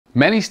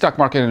Many stock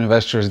market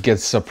investors get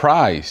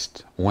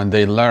surprised when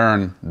they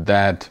learn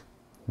that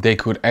they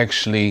could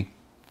actually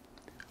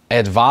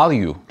add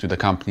value to the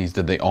companies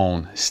that they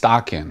own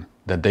stock in,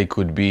 that they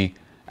could be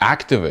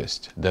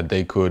activists, that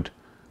they could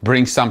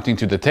bring something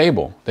to the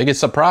table. They get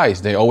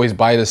surprised. They always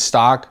buy the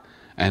stock,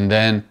 and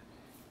then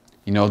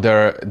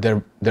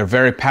they're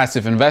very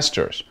passive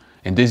investors.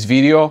 In this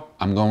video,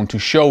 I'm going to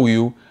show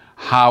you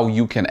how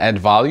you can add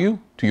value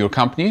to your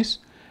companies,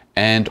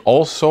 and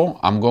also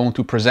I'm going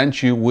to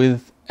present you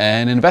with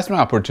an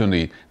investment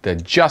opportunity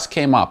that just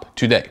came up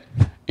today.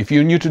 If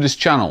you're new to this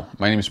channel,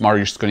 my name is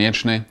Mariusz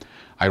Konieczny.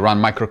 I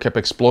run Microcap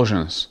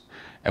Explosions,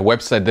 a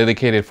website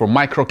dedicated for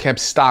microcap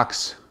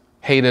stocks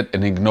hated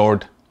and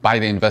ignored by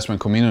the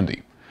investment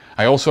community.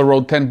 I also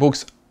wrote 10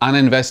 books on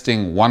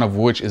investing, one of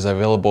which is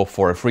available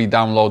for a free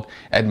download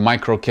at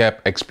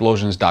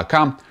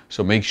microcapexplosions.com,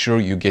 so make sure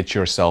you get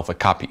yourself a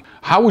copy.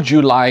 How would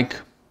you like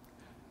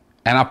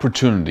an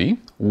opportunity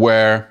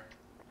where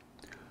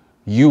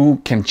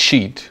you can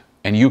cheat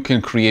and you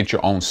can create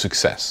your own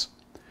success?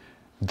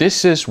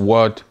 This is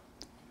what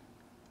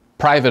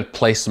private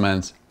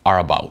placements are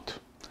about.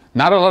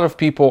 Not a lot of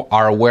people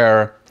are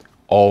aware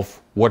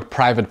of what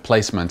private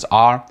placements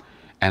are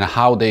and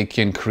how they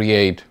can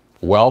create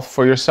wealth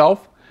for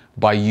yourself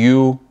by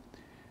you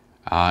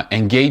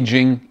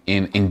engaging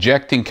in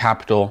injecting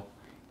capital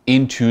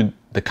into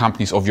the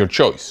companies of your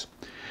choice.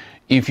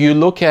 If you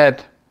look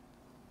at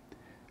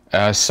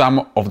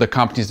some of the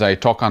companies that I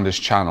talk on this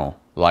channel,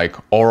 like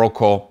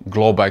Oracle,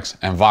 Globex,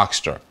 and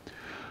Voxter,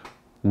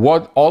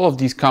 what all of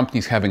these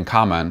companies have in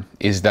common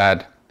is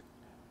that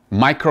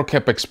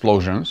Microcap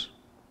Explosions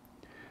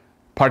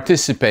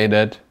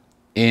participated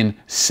in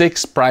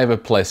 6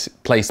 private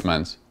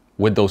placements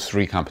with those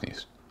 3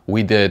 companies.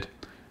 We did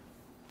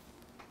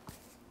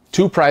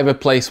 2 private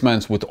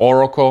placements with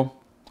Oracle,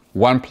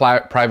 1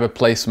 private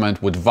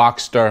placement with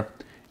Voxter,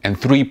 and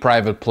 3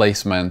 private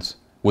placements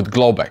with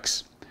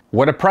Globex.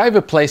 What a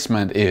private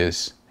placement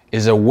is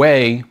a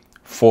way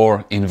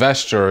for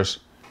investors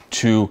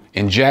to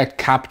inject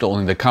capital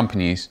in the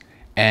companies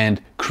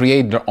and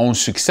create their own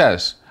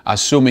success,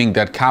 assuming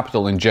that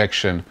capital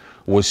injection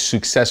was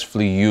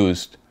successfully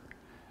used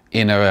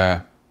in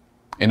a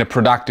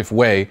productive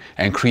way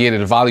and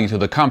created value to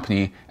the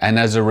company, and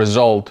as a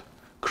result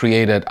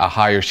created a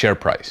higher share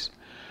price.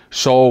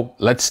 So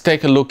let's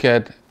take a look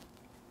at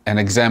an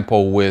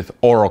example with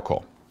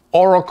Oracle.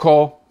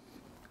 Oracle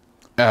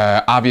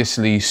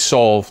obviously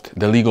solved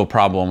the legal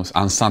problems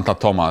on Santa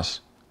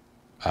Tomas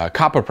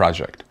copper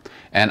project,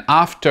 and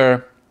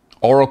after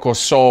Oracle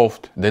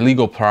solved the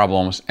legal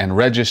problems and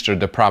registered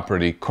the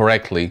property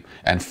correctly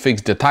and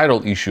fixed the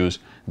title issues,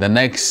 the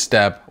next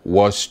step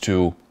was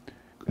to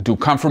do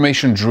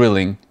confirmation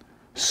drilling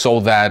so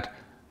that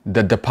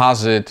the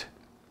deposit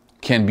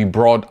can be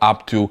brought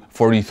up to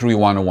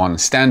 43-101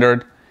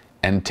 standard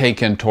and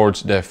taken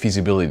towards the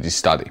feasibility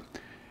study.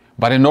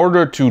 But in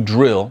order to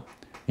drill,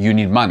 you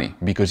need money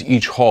because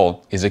each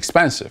hole is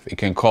expensive. It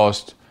can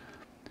cost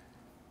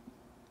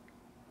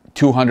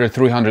 $200,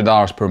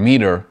 $300 per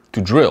meter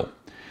to drill.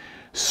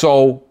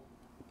 So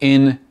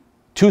in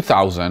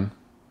 2000,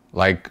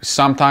 like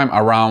sometime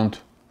around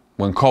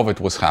when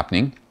COVID was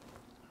happening,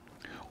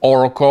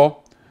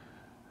 Oracle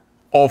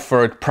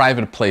offered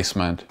private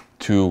placement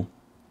to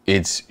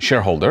its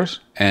shareholders,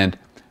 and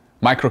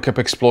Microcap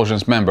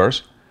Explosions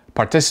members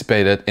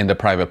participated in the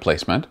private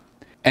placement.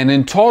 And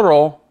in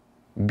total,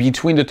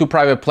 between the 2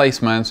 private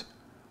placements,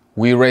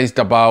 we raised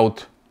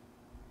about,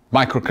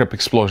 Microcap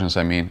Explosions,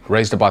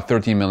 raised about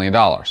 $13 million.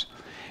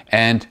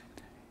 And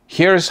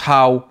here's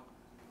how,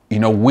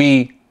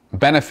 we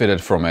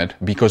benefited from it,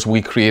 because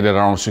we created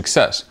our own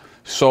success.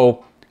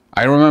 So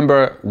I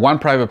remember one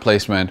private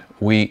placement,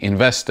 we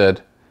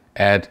invested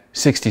at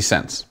 60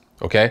 cents,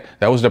 okay?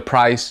 That was the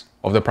price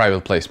of the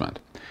private placement.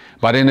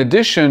 But in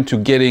addition to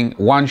getting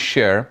 1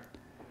 share,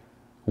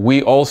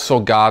 we also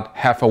got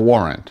half a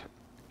warrant,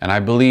 and I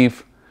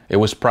believe it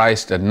was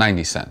priced at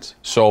 90 cents.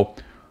 So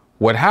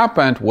what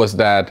happened was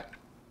that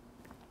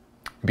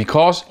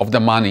because of the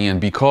money and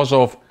because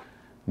of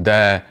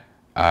the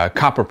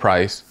copper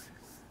price,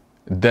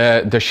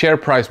 the share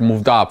price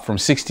moved up from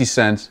 60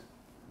 cents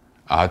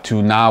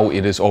to now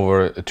it is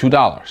over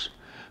 $2.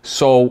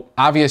 So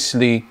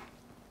obviously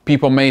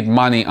people made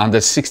money on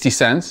the 60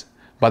 cents,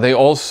 but they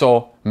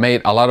also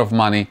made a lot of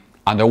money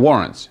on the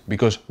warrants,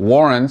 because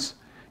warrants,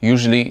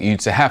 usually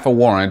it's a half a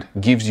warrant,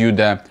 gives you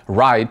the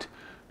right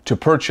to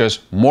purchase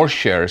more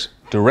shares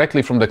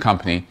directly from the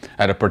company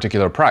at a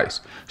particular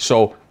price.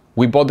 So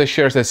we bought the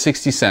shares at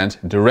 60 cents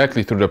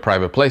directly through the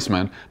private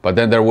placement, but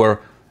then there were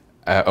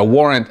a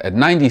warrant at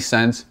 90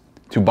 cents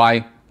to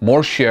buy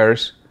more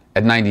shares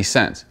at 90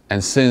 cents.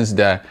 And since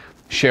the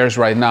shares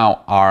right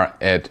now are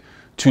at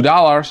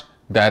 $2,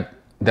 that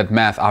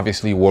math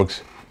obviously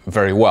works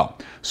very well.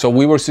 So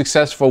we were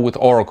successful with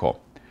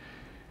Oracle.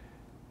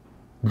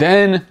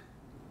 Then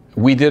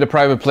we did a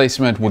private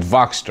placement with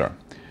Voxter.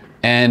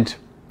 And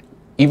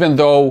even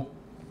though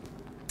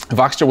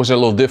Voxter was a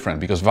little different,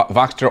 because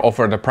Voxter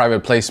offered a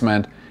private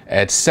placement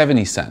at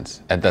 70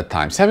 cents at that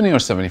time, 70 or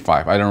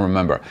 75, I don't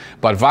remember.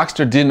 But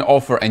Voxter didn't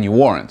offer any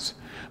warrants.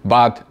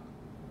 But,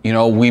 you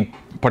know, we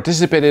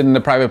participated in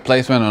the private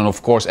placement, and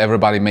of course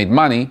everybody made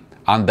money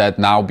on that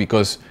now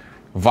because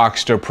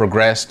Voxter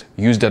progressed,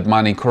 used that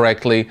money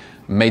correctly,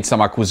 made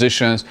some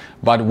acquisitions,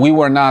 but we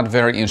were not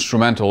very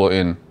instrumental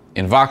in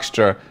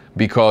Voxter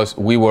because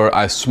we were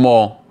a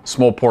small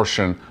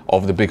portion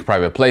of the big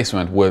private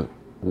placement,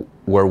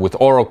 where with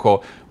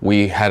Oracle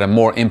we had a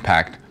more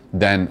impact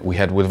than we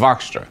had with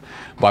Voxter.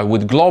 But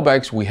with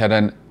Globex we had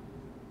an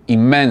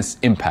immense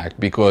impact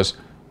because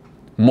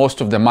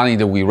most of the money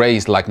that we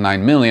raised, like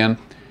 9 million,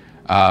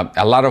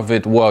 a lot of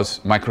it was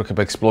Microcap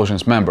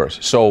Explosions members.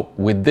 So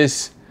with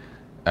this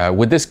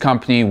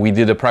company, we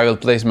did a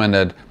private placement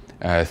at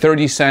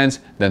 30 cents,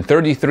 then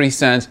 33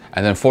 cents,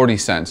 and then 40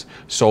 cents.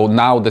 So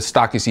now the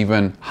stock is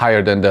even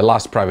higher than the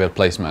last private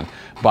placement.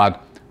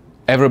 But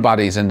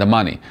everybody is in the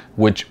money,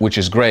 which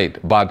is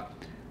great. But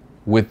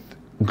with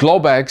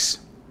Globex,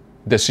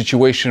 the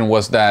situation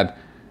was that,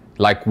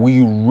 like,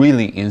 we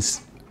really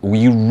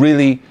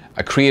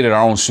created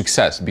our own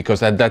success,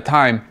 because at that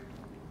time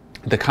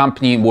the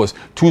company was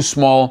too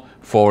small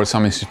for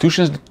some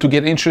institutions to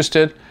get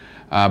interested,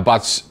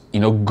 but you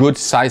know, good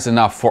size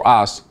enough for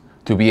us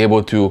to be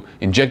able to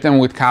inject them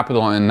with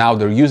capital, and now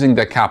they're using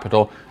that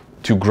capital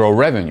to grow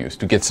revenues,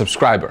 to get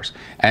subscribers.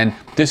 And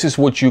this is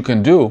what you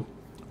can do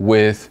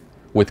with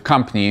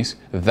companies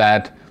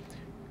that,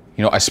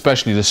 you know,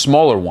 especially the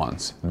smaller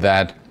ones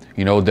that,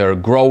 you know, they're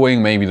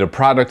growing, maybe their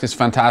product is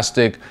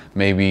fantastic,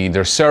 maybe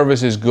their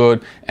service is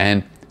good,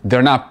 and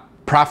they're not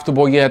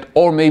profitable yet,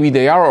 or maybe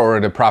they are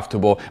already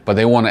profitable, but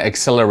they want to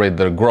accelerate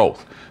their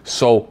growth.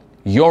 So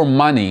your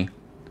money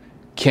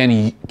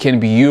can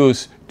be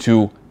used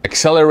to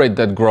accelerate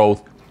that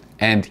growth,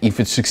 and if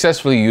it's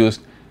successfully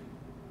used,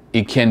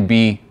 it can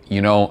be,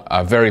 you know,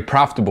 very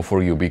profitable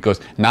for you, because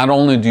not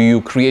only do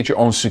you create your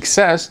own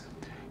success,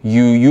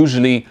 you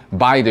usually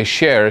buy the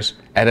shares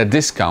at a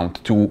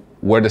discount to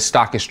where the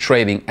stock is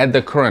trading at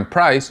the current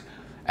price,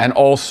 and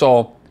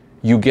also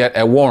you get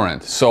a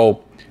warrant.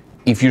 So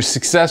if you're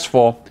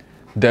successful,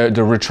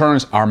 the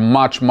returns are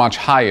much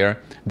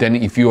higher than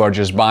if you are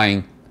just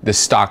buying the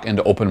stock in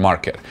the open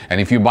market.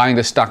 And if you're buying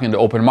the stock in the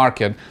open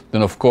market,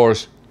 then of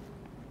course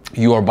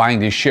you are buying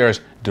these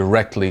shares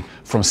directly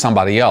from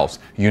somebody else.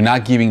 You're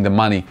not giving the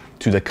money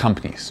to the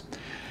companies.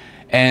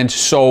 And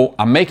so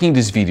I'm making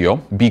this video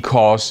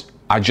because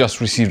I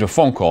just received a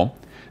phone call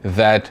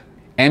that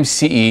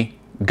MCE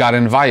got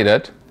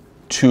invited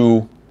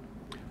to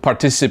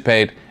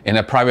participate in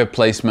a private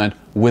placement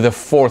with a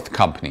fourth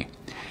company.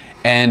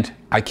 And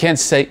I can't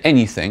say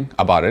anything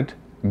about it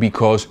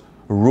because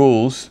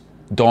rules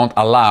don't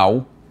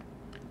allow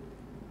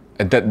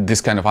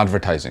this kind of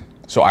advertising.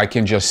 So I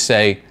can just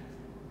say,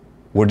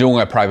 we're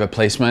doing a private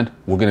placement,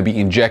 we're going to be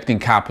injecting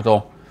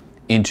capital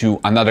into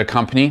another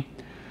company.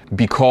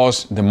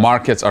 Because the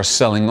markets are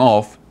selling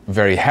off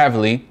very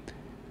heavily,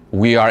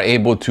 we are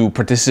able to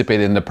participate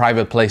in the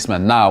private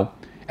placement now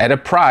at a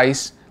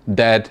price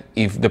that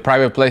if the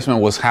private placement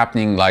was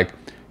happening like,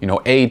 you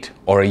know, 8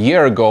 or a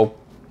year ago,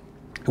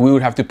 we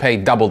would have to pay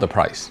double the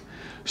price.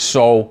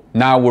 So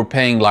now we're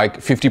paying like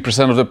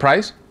 50% of the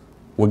price,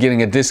 we're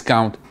getting a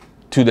discount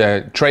to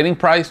the trading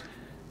price,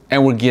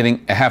 and we're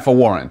getting a half a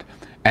warrant.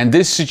 And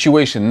this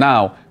situation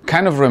now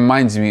kind of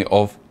reminds me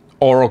of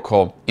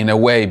Oracle in a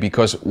way,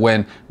 because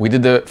when we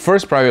did the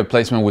first private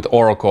placement with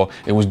Oracle,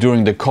 it was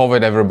during the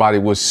COVID, everybody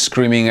was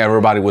screaming,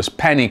 everybody was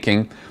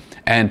panicking.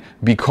 And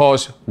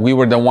because we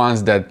were the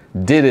ones that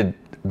did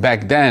it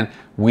back then,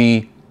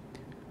 we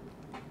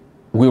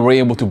were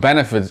able to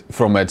benefit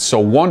from it so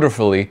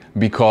wonderfully,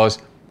 because,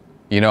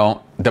 you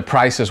know, the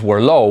prices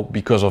were low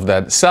because of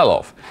that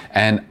sell-off.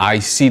 And I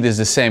see this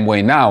the same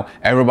way now.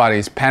 Everybody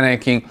is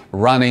panicking,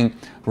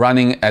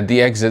 running at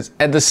the exits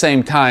at the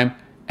same time.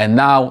 And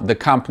now the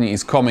company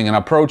is coming and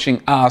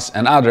approaching us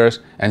and others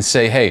and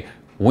say, hey,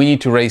 we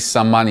need to raise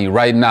some money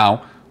right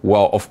now.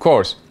 Well, of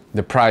course,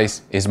 the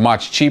price is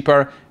much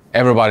cheaper.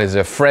 Everybody's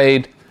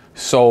afraid.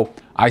 So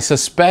I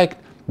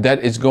suspect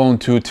that it's going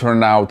to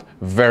turn out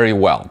very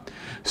well.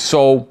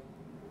 So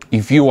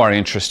if you are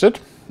interested,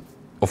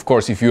 of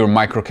course, if you're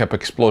Microcap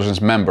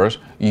Explosions members,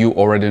 you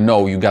already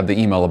know, you got the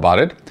email about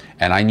it.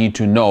 And I need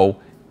to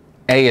know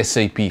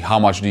ASAP how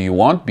much do you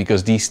want,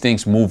 because these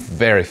things move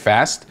very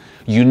fast.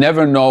 You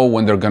never know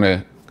when they're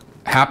gonna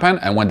happen,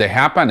 and when they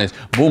happen, it's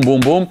boom,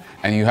 boom, boom,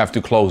 and you have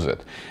to close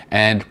it.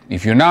 And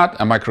if you're not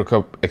a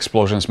Microcap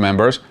Explosions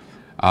members,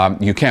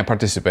 you can't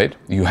participate.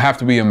 You have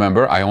to be a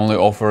member. I only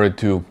offer it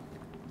to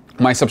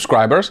my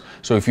subscribers.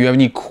 So if you have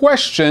any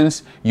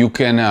questions, you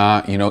can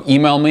you know,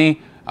 email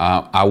me.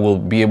 I will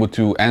be able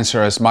to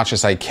answer as much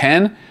as I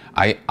can.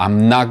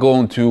 I'm not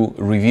going to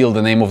reveal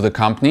the name of the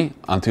company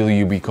until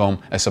you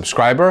become a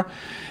subscriber.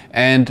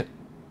 And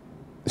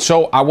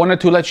so I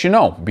wanted to let you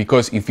know,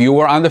 because if you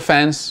were on the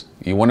fence,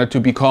 you wanted to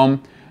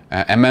become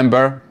a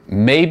member,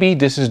 maybe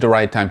this is the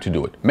right time to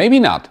do it. Maybe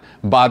not,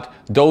 but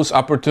those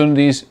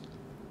opportunities,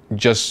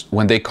 just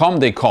when they come,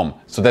 they come.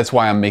 So that's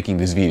why I'm making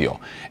this video.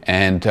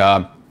 And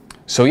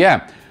so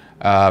yeah,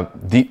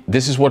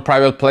 This is what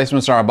private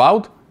placements are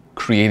about,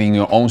 creating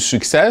your own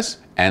success,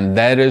 and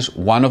that is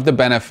one of the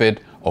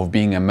benefits of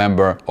being a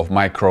member of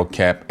Micro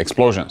Cap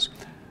Explosions.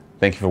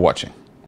 Thank you for watching.